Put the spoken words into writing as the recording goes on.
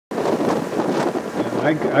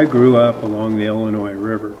I grew up along the Illinois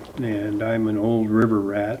River, and I'm an old river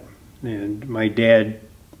rat, and my dad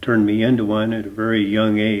turned me into one at a very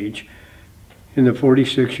young age. In the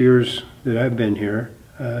 46 years that I've been here,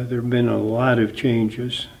 there have been a lot of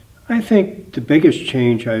changes. I think the biggest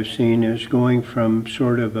change I've seen is going from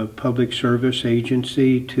sort of a public service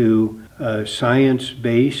agency to a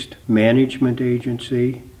science-based management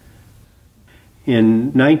agency.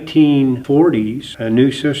 In 1940s, a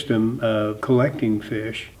new system of collecting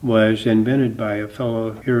fish was invented by a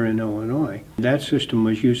fellow here in Illinois. That system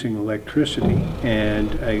was using electricity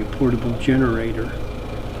and a portable generator.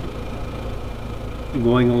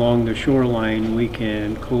 Going along the shoreline, we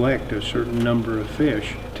can collect a certain number of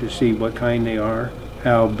fish to see what kind they are,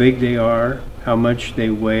 how big they are, how much they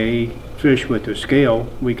weigh. Fish with a scale,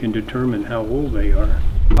 we can determine how old they are.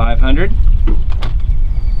 500.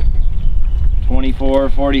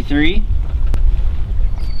 24.43.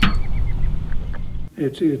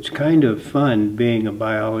 It's kind of fun being a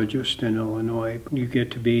biologist in Illinois. You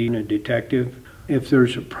get to be a detective. If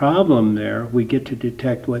there's a problem there, we get to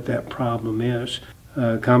detect what that problem is.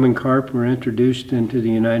 Common carp were introduced into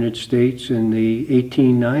the United States in the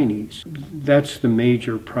 1890s. That's the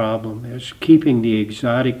major problem, is keeping the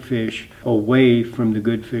exotic fish away from the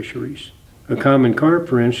good fisheries. A common carp,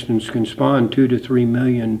 for instance, can spawn 2 to 3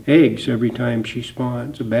 million eggs every time she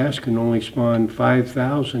spawns. A bass can only spawn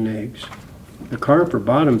 5,000 eggs. The carp are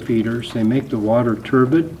bottom feeders. They make the water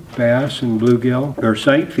turbid. Bass and bluegill are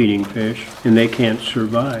sight-feeding fish, and they can't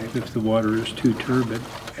survive if the water is too turbid.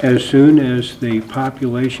 As soon as the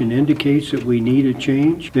population indicates that we need a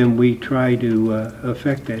change, then we try to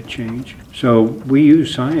affect that change. So we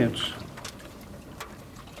use science.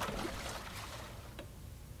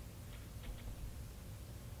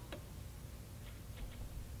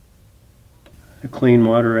 The Clean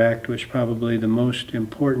Water Act was probably the most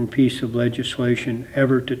important piece of legislation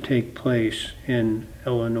ever to take place in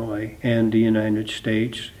Illinois and the United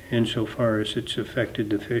States, insofar as it's affected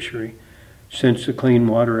the fishery. Since the Clean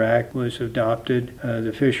Water Act was adopted,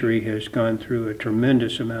 the fishery has gone through a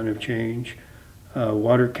tremendous amount of change.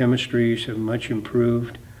 Water chemistries have much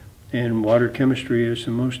improved, and water chemistry is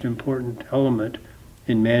the most important element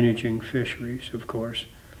in managing fisheries, of course.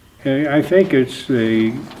 I think it's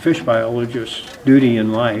the fish biologist's duty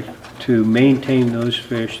in life to maintain those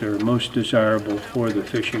fish that are most desirable for the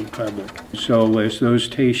fishing public. So as those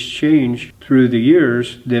tastes change through the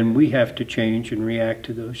years, then we have to change and react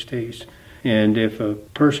to those tastes. And if a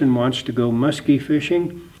person wants to go muskie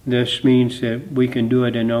fishing, this means that we can do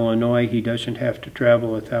it in Illinois. He doesn't have to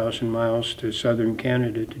travel 1,000 miles to southern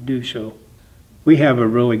Canada to do so. We have a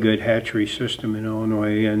really good hatchery system in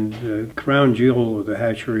Illinois, and the crown jewel of the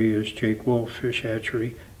hatchery is Jake Wolf Fish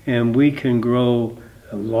Hatchery. And we can grow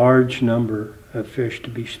a large number of fish to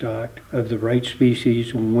be stocked of the right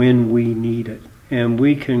species when we need it. And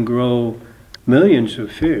we can grow millions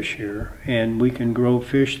of fish here, and we can grow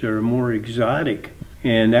fish that are more exotic.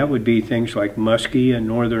 And that would be things like muskie and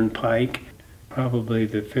northern pike. Probably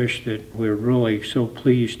the fish that we're really so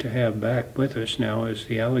pleased to have back with us now is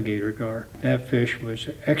the alligator gar. That fish was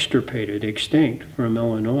extirpated, extinct from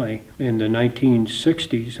Illinois. In the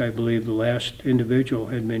 1960s, I believe the last individual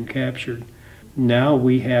had been captured. Now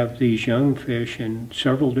we have these young fish in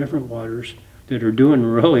several different waters that are doing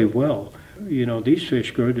really well. You know, these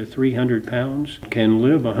fish grow to 300 pounds, can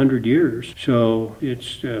live 100 years. So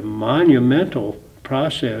it's a monumental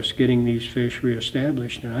process getting these fish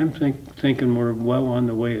reestablished, and I'm thinking we're well on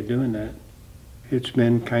the way of doing that. It's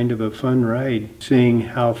been kind of a fun ride seeing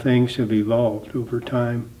how things have evolved over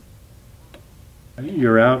time.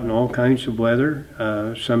 You're out in all kinds of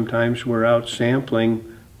weather. Sometimes we're out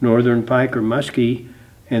sampling northern pike or muskie,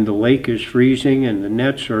 and the lake is freezing and the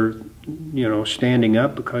nets are, you know, standing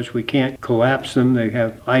up because we can't collapse them. They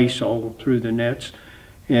have ice all through the nets.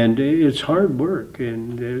 And it's hard work,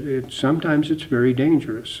 and sometimes it's very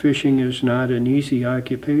dangerous. Fishing is not an easy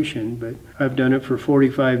occupation, but I've done it for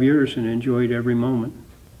 45 years and enjoyed every moment.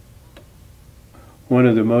 One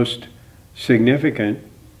of the most significant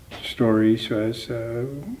stories was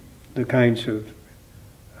the kinds of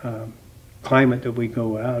climate that we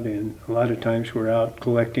go out in. A lot of times we're out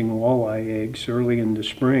collecting walleye eggs early in the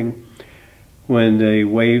spring when the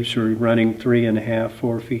waves are running 3.5,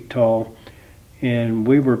 4 feet tall. And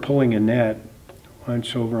we were pulling a net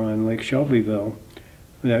once over on Lake Shelbyville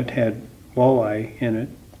that had walleye in it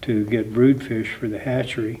to get brood fish for the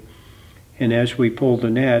hatchery. And as we pulled the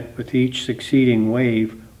net, with each succeeding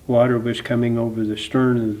wave, water was coming over the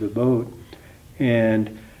stern of the boat.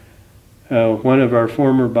 And one of our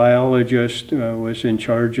former biologists was in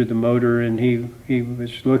charge of the motor, and he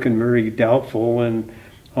was looking very doubtful, and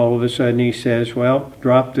all of a sudden he says, well,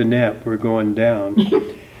 drop the net, we're going down.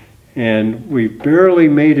 And we barely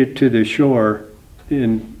made it to the shore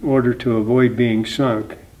in order to avoid being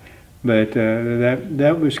sunk. But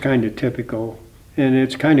that was kind of typical. And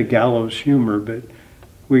it's kind of gallows humor, but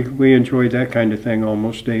we enjoyed that kind of thing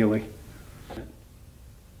almost daily.